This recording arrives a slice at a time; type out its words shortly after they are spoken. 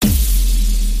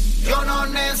no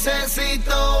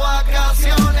necesito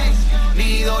vacaciones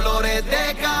ni dolores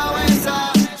de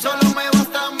cabeza. Solo me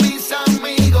bastan mis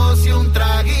amigos y un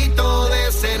traguito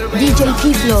de cerveza. DJ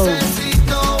Kiflo.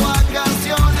 Necesito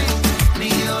vacaciones ni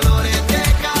dolores de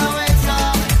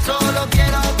cabeza. Solo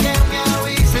quiero que me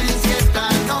avisen si esta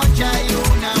noche hay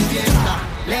una fiesta.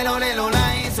 Lelo, lelo,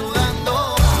 la y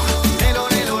sudando. Lelo,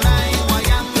 lelo, la y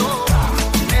guayando.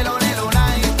 Lelo, lelo,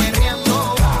 la y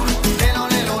perreando. Lelo,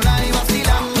 lelo, la y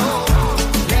vacilando.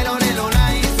 Lelo, lelo,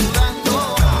 la y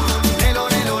sudando. Lelo,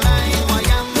 lelo, la y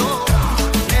guayando.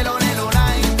 Lelo, lelo,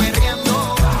 la y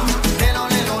perreando. Lelo,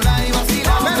 lelo, la y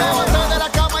vacilando. Me levanté de la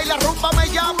cama y la rumba me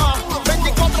llama.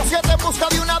 24/7 en busca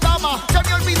de una dama. Se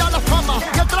me olvida la fama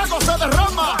y el trago se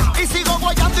derrama. Y sigo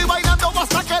guayando y bailando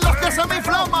hasta que los pies se me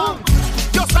inflaman.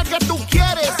 Yo sé que tú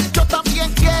quieres, yo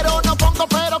también quiero. No pongo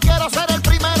pero quiero ser el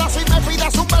primero. Si me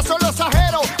pides un beso lo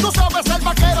exagero. Tú sabes el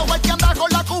vaquero, el que anda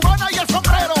con la cubana y el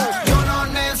sombrero. Yo no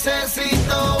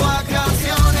necesito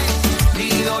vacaciones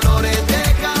ni dolores de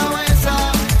cabeza.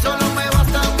 Solo me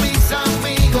bastan mis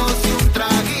amigos y un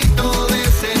traguito de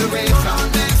cerveza. No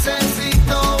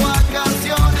necesito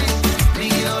vacaciones ni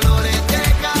dolores de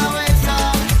cabeza.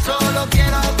 Solo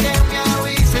quiero que me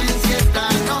avisen si esta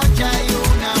noche hay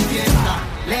una fiesta.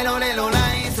 Lelo, lelo,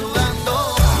 la y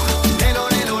sudando. Lelo,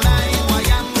 lelo, la y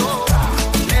guayando.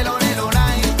 Lelo, lelo, la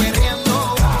y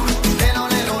perreando. Lelo,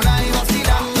 lelo, la y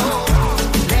vacilando.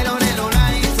 Lelo, lelo, la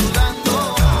y sudando.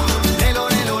 Lelo,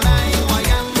 lelo, la y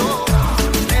guayando.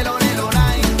 Lelo, lelo, la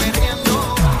y perreando.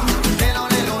 Lelo,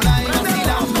 lelo, la y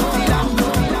vacilando.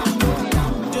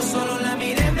 Yo solo la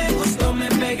miré, me gustó, me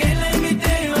pegué, la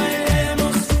invité y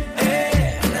bailemos.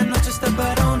 La noche está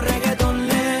para un reggaetón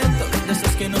lento, de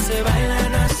esos que no se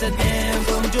bailan hace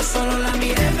tiempo. Yo solo la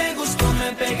miré, me gustó,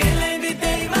 me pegué, la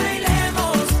invité y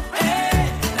bailemos.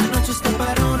 La noche está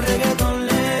para un reggaetón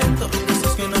lento, de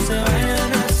esos que no se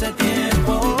bailan hace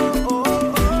tiempo.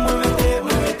 Muévete,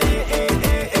 muévete,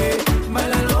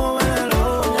 báilalo, báilalo.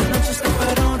 La noche está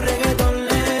para un reggaetón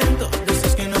lento, de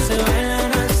esos que no se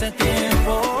bailan hace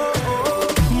tiempo.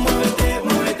 Muévete,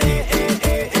 muévete,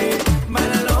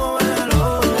 báilalo,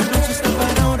 báilalo. La noche está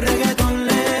para un reggaetón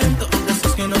lento, de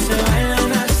esos que no se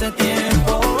bailan hace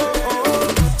tiempo.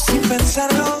 Sin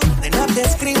pensarlo, de nada te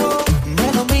escribo. Me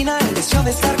domina el deseo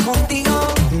de estar contigo.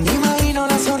 Me imagino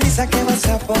la sonrisa que vas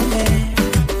a poner.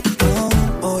 Oh,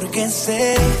 porque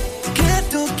sé que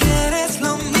tú quieres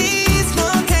lo mismo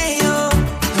que yo.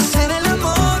 Hacer el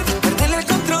amor, perder el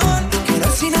control,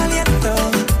 quedar sin aliento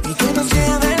y que nos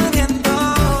lleve el viento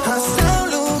hasta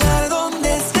un lugar donde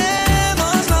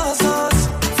estemos los dos,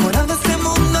 fuera de este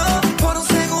mundo por un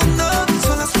segundo,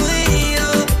 solas tú y yo.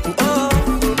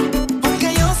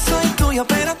 Porque yo soy tuyo,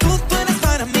 pero tú eres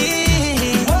para mí.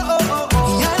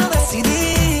 Y ya lo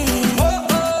decidí.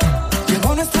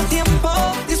 Llegó nuestro tiempo,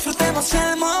 disfrutemos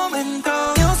el momento.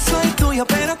 Yo soy tuyo,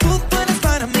 pero tú eres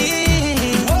para mí.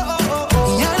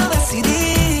 Y ya lo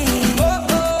decidí.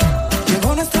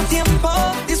 Llegó nuestro tiempo,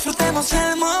 disfrutemos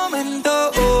el momento.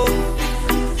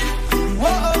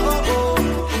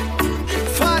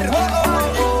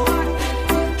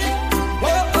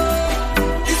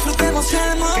 Disfrutemos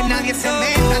el momento. Que nadie se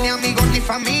meta, ni amigos ni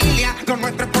familia. Lo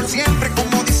nuestro es por siempre,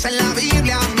 como dice la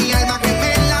Biblia. Mi alma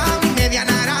gemela, mi media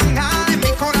naranja en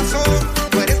mi corazón.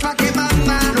 Tú eres la que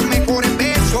manda los mejores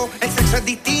besos. El sexo es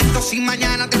distinto, si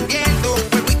mañana te pierdo.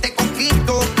 Vuelvo y te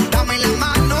conquisto. Dame la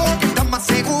mano, que estás más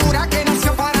segura que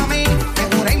nació para mí.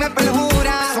 Me jura y me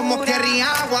perjura. Somos tierra y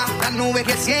agua, las nubes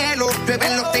y el cielo.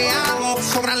 Llueven los te amo,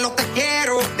 sobran los te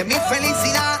quiero. De mi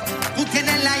felicidad, tú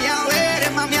tienes la llave.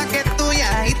 Eres más mía que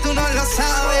tuya y tú no lo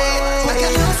sabes. Porque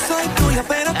yo soy tuya,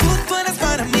 pero tú eres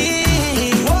para mí.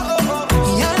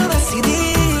 Y ya lo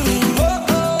decidí.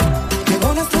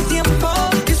 Llegó nuestro tiempo,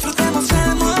 disfrutemos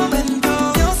el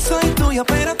momento. Yo soy tuyo,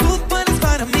 pero tú eres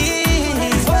para mí.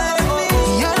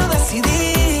 Y ya lo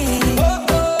decidí.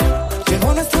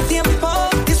 Llegó nuestro tiempo,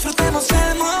 disfrutemos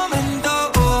el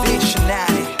momento.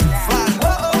 Dictionary,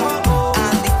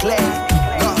 Andy Clay,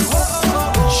 Ross,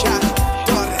 Shaq,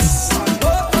 Torres,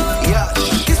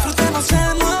 Yosh. Disfrutemos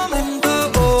el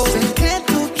momento. Sé que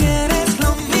tú quieres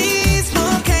lo mismo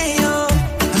que yo.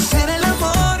 Hacer el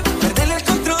amor, perder el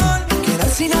control, quedar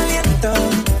sin aliento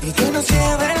y que nos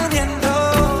lleve el viento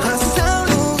hasta un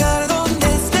lugar donde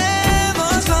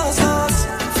estemos los dos,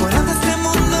 fuera de este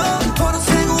mundo por un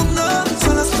segundo,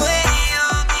 solos tú y yo.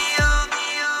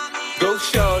 Go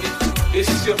shorty, this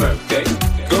is your birthday.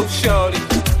 Go shorty,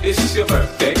 this is your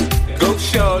birthday. Go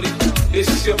shorty, this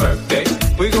is your birthday.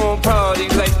 We gon' party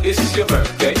like this is your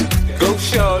birthday. Go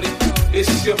shorty, this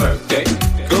is your birthday.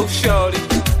 Go shorty,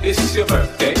 this is your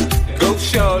birthday. Go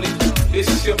shorty, this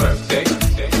is your birthday.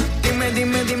 Dime,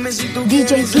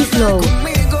 DJ P-Flow.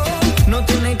 Conmigo, no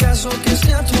tiene caso que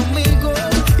sea tu amigo.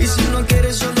 Y si no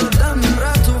quieres solo dame un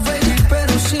rato, baby,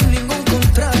 pero sin ningún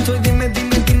contrato. Y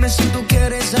dime si tú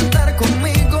quieres andar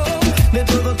conmigo. De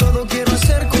todo quiero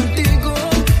hacer contigo.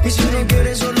 Y si no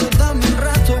quieres solo dame un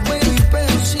rato, baby,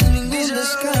 pero sin ningún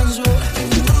descanso.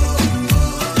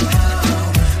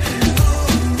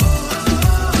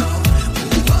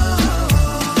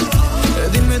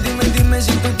 Dime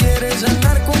si tú quieres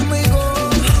andar conmigo.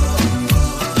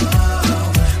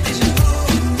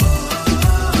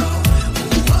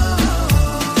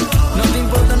 No me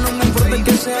importa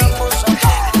que seamos.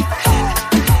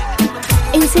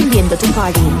 Encendiendo tu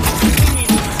party.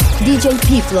 DJ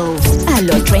P-Flow. A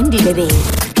lo trendy, bebé.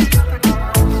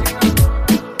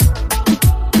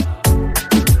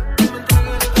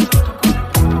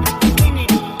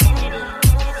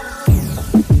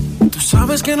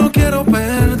 Sabes que no quiero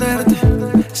perderte.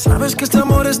 Sabes que este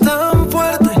amor es tan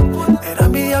fuerte. Era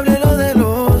envidiable lo de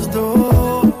los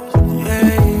dos. Yeah,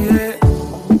 yeah.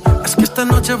 Es que esta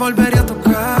noche volveré a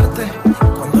tocarte.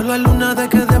 Cuando la luna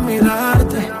deje de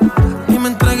mirarte y me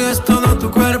entregues todo tu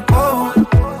cuerpo.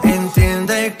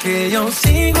 Entiende que yo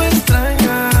sigo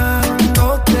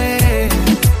extrañándote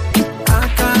a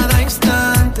cada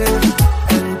instante,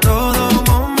 en todo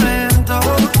momento.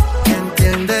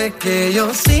 Entiende que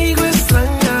yo sigo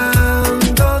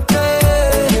extrañándote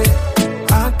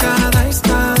a cada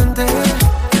instante,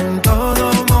 en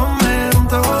todo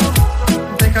momento.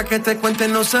 Deja que te cuente,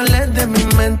 no sales de mi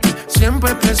mente,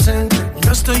 siempre presente.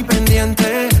 Yo estoy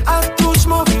pendiente a tus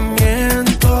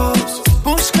movimientos,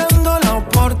 buscando la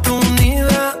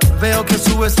oportunidad. Veo que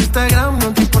subes Instagram,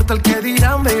 no te importa el que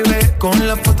dirán, baby. Con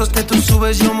las fotos que tú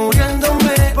subes yo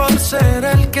muriéndome por ser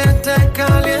el que te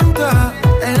calienta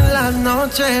en las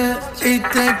noches. Y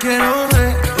te quiero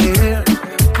ver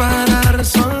para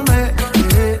resolver.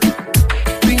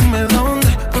 Dime dónde,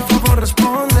 por favor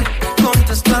responde,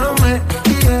 contéstame.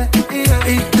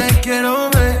 Y te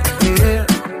quiero ver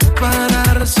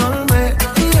para resolver.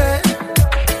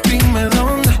 Dime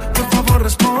dónde, por favor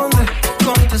responde,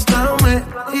 contéstame.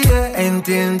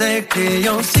 Entiende que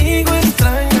yo sigo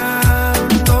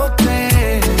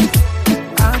extrañándote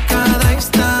a cada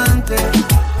instante,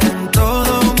 en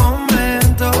todo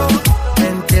momento.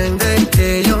 Entiende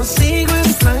que yo sigo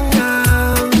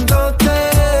extrañándote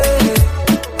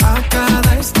a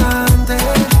cada instante,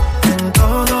 en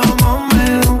todo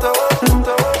momento.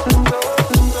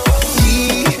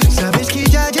 Sí, sabes que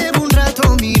ya llevo un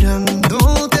rato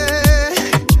mirándote.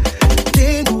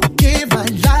 Tengo que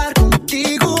bailar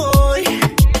contigo hoy.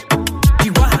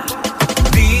 Igual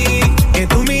vi que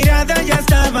tu mirada ya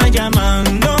estaba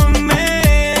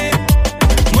llamándome.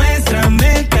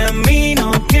 Muéstrame el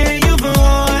camino que yo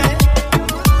voy.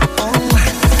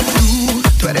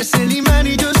 Tú eres el imán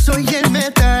y yo soy el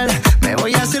metal. Me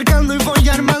voy acercando y voy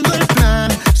armando el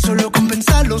plan. Solo con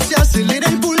pensarlo se acelera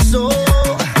el pulso.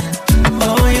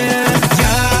 Oh yeah,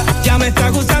 ya me está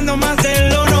gustando más de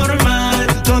lo normal.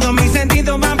 Todos mis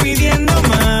sentidos van pidiendo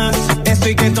más. Esto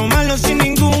hay que tomarlo sin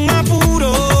ningún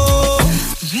apuro.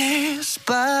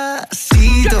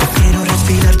 Despacito, quiero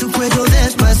respirar tu cuello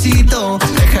despacito.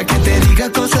 Deja que te diga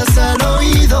cosas al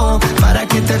oído, para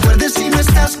que te acuerdes si no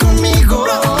estás conmigo.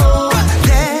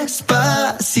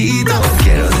 Despacito,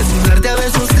 quiero desnudarte a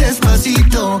besos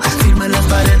despacito. Firma las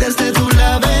paredes de tu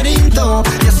laberinto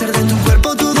y hacer de tu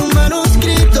cuerpo todo un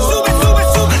manuscrito.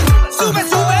 Sube.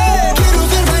 Quiero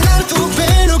ver bailar tu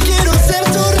pelo, quiero ser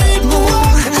tu ritmo.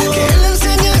 Que le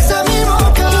enseñes a mi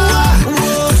boca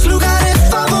tus lugares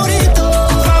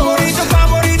favoritos. Favorito,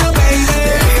 baby.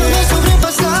 Déjame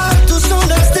sobrepasar tus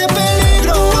zonas de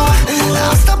peligro,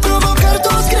 hasta provocar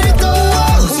tus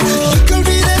gritos y que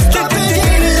olvides tu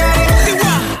apellido.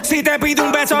 Si te pido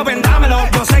un beso, vendámelo.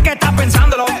 Yo sé que estás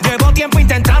pensándolo. Llevo tiempo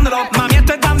intentándolo. Mami,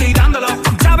 estoy dando y dándolo.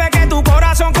 Sabe que tu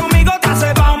corazón conmigo te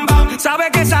hace bam bam. Sabe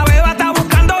que esa beba está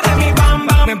buscando de mi bam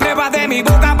bam. Me pruebas de mi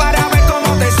boca para ver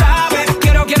cómo te sabe.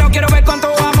 Quiero ver cuánto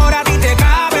amor a ti te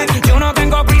cabe. Yo no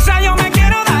tengo prisa, yo me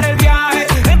quiero dar el viaje.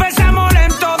 Empezamos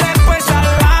lento, después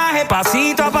salvaje.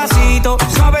 Pasito a pasito,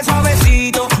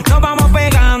 suavecito. Nos vamos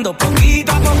pegando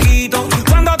poquito a poquito.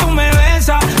 Cuando tú me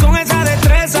besas con esa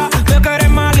destreza, veo que eres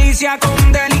malicia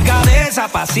con delicadeza.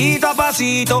 Pasito a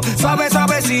pasito,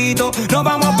 suavecito. Nos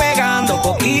vamos pegando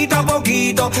poquito a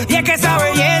poquito. Y es que esa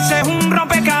belleza es un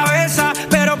rompecabezas,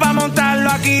 pero para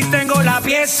montarlo aquí tengo la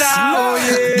pieza.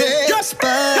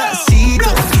 Despacito,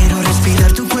 quiero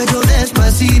respirar tu cuello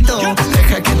despacito.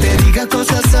 Deja que te diga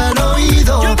cosas al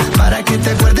oído, para que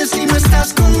te acuerdes si no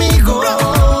estás conmigo.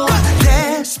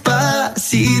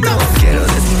 Despacito, quiero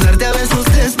desnudarte a besos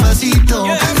despacito.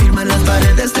 Firma las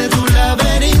paredes de tu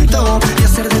laberinto y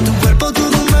hacer de tu cuerpo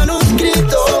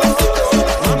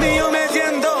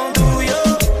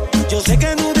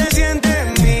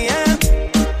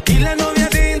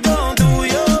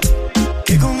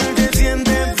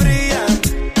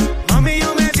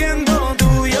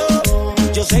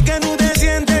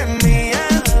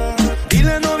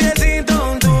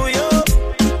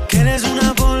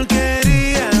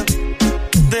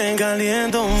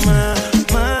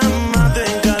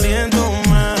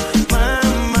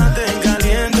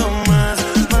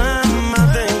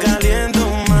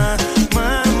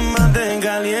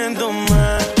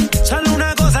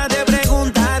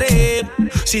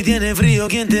tiene frío,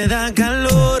 ¿quién te da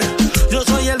calor? Yo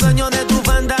soy el dueño de tu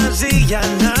fantasía,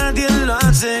 nadie lo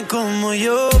hace como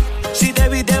yo. Si te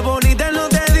viste bonita no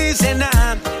te dice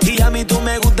nada, y a mí tú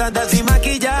me gustas sin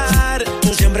maquillar.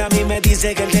 Tú siempre a mí me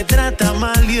dices que él te trata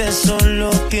mal y eso lo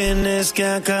tienes que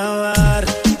acabar.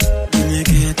 Dime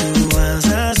qué tú vas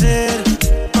a hacer,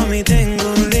 a mí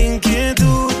tengo la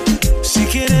inquietud. Si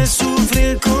quieres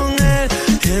sufrir con él,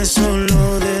 eso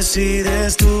lo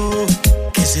decides tú.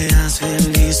 Que seas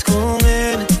feliz con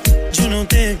él, yo no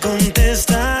te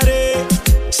contestaré.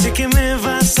 Sé que me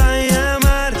vas a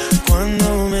llamar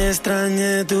cuando me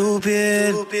extrañe tu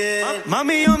piel.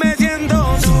 Mami, yo me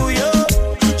siento tuyo,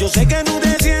 yo sé que tú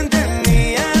te sientes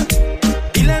mía.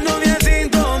 Y la novia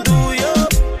siento tuyo,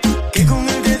 que con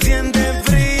él te sientes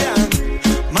fría.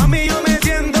 Mami, yo me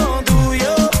siento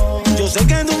tuyo, yo sé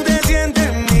que tú te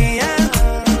sientes mía.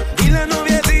 Y la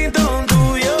novia siento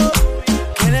tuyo,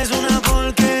 que eres una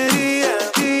porquería.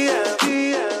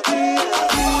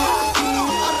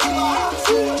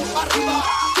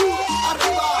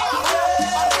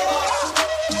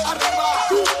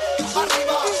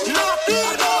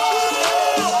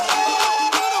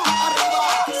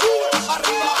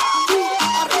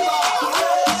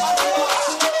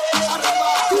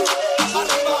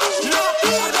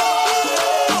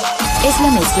 Es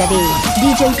la mezcla de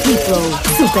DJ P-Flow,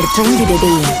 Super Trendy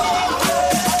Bebé.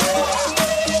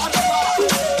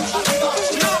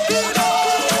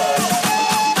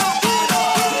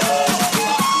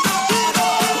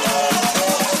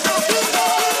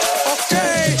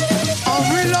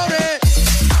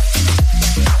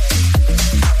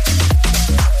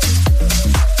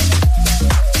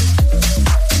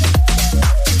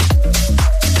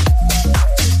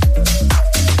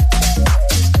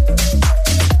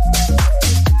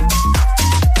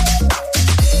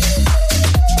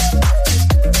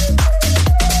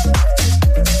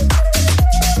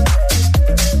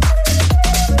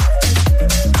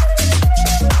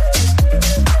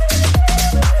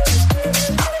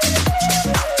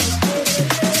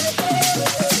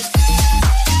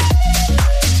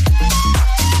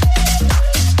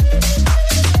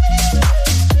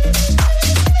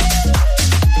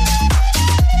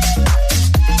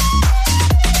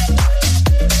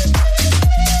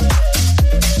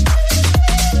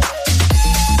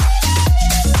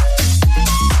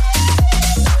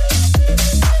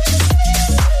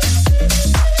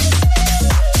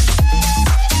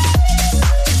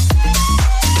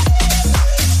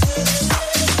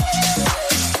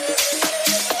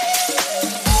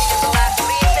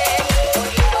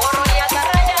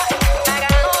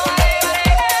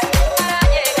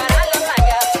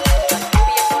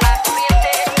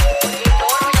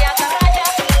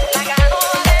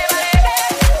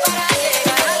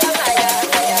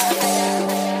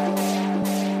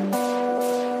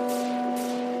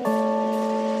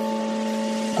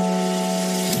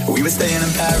 We were staying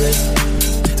in Paris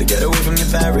to get away from your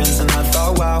parents, and I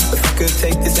thought, wow, if I could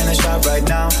take this in a shot right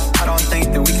now, I don't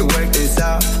think that we could work this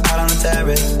out on the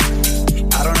terrace.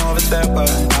 I don't know if it's fair, but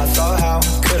I thought, how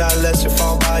could I let you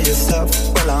fall by yourself?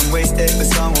 Well, I'm wasted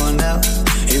with someone else.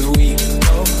 If we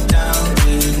go down,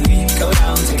 then we go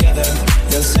down together.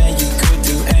 They'll say you could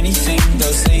do anything,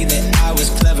 they'll say that I was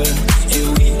clever. If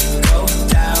we go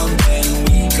down, then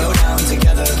we go down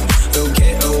together. They'll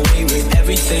get away with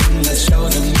everything, let's show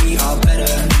them we are better.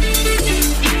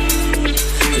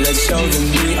 Let's show them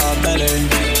we are better.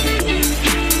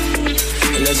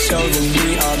 Let's show them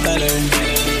we are better.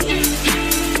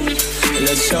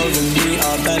 Let's show them we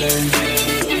are better.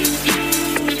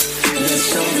 Let's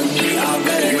show them we are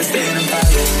better. We're staying in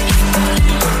Paris.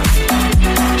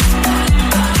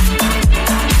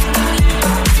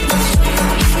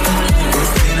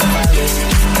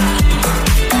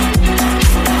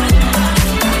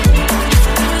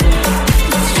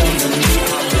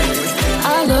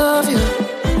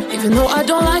 Even though I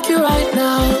don't like you right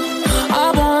now,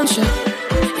 I want you.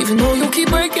 Even though you keep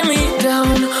breaking me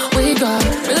down, we got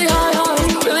really high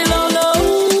highs, really low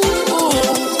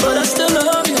lows, but I still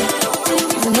love you.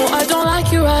 Even though I don't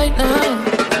like you right now.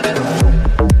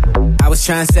 I was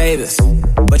trying to save us,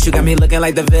 but you got me looking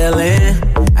like the villain.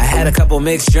 I had a couple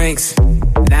mixed drinks,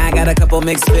 now I got a couple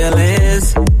mixed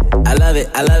feelings. I love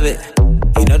it, I love it.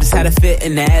 You know just how to fit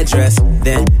in the address.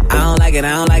 Then I don't like it,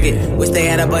 I don't like it. Wish they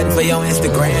had a button for your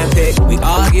Instagram pic. We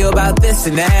argue about this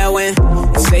and that when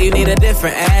you say you need a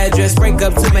different address. Break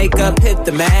up to make up, hit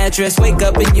the mattress. Wake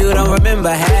up and you don't remember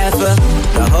half of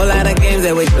the whole lot of games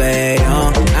that we play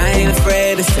on. I ain't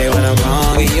afraid to say when I'm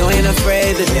wrong, and you ain't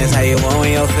afraid to dance how you want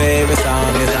when your favorite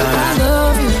song is on. I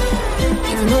love you,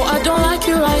 even though I don't like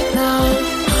you right now.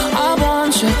 I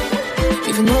want you,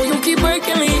 even though you keep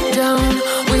breaking me down.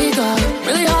 We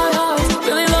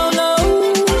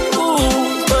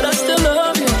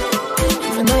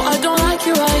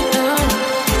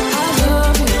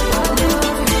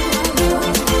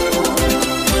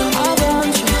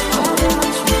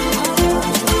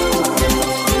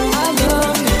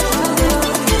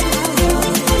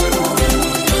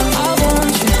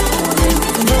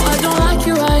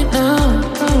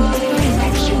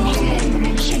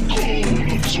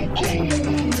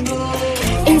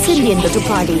poniendo tu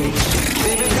party.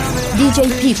 DJ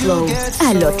P-Flow,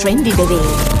 a lo trendy, bebé.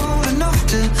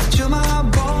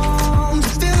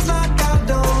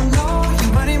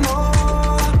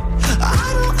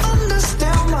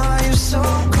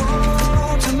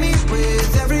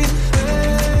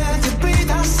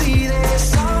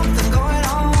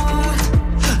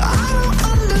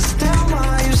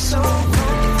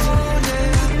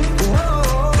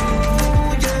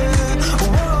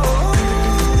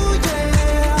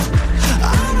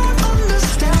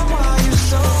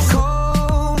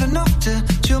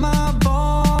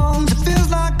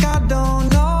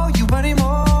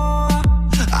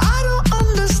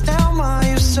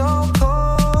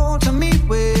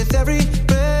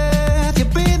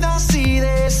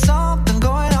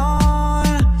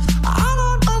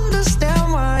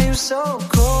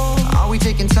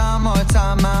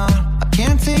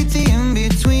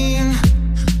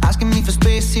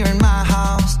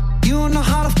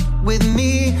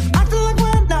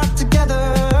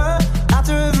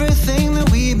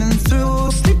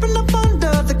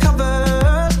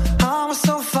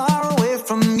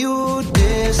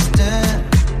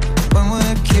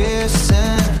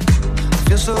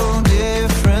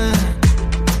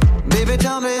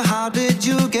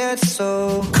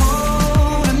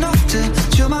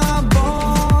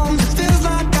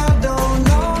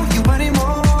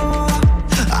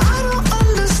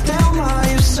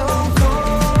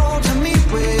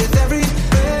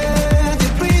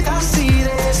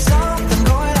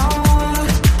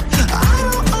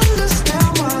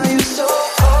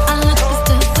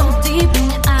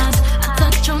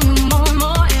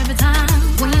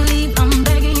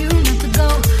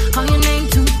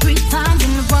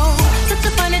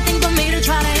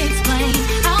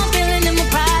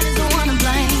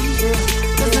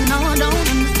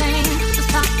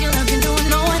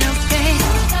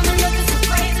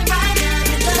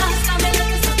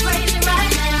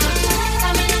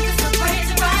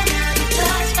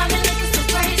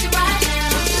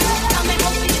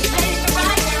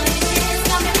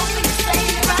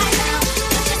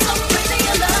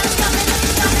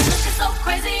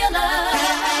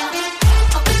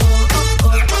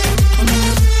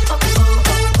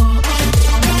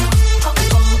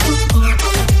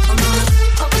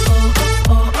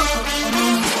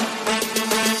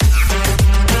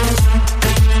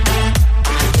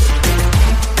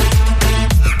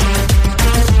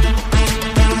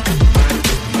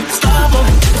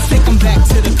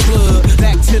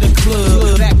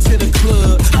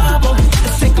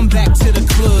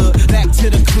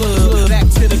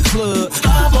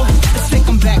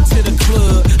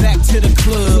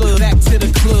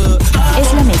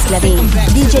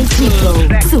 DJ P-Flow,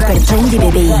 super trendy,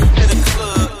 bebé.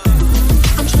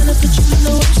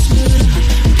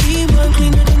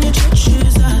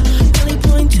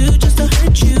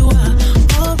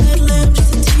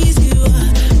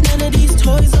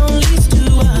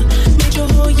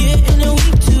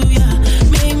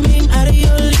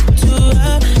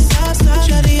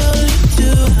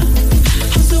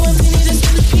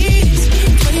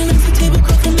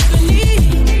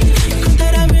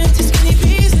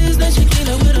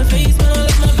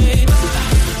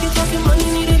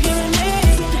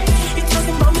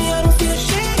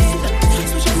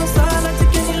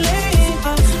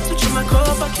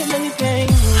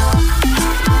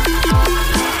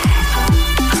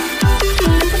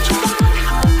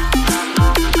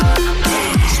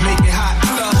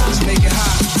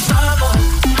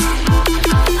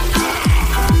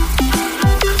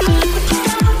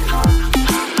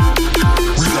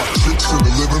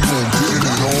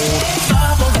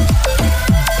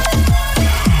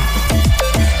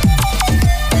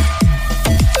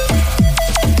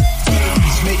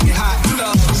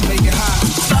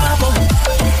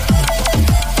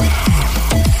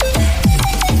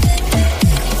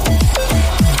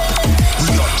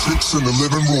 In the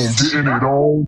living room, getting it on.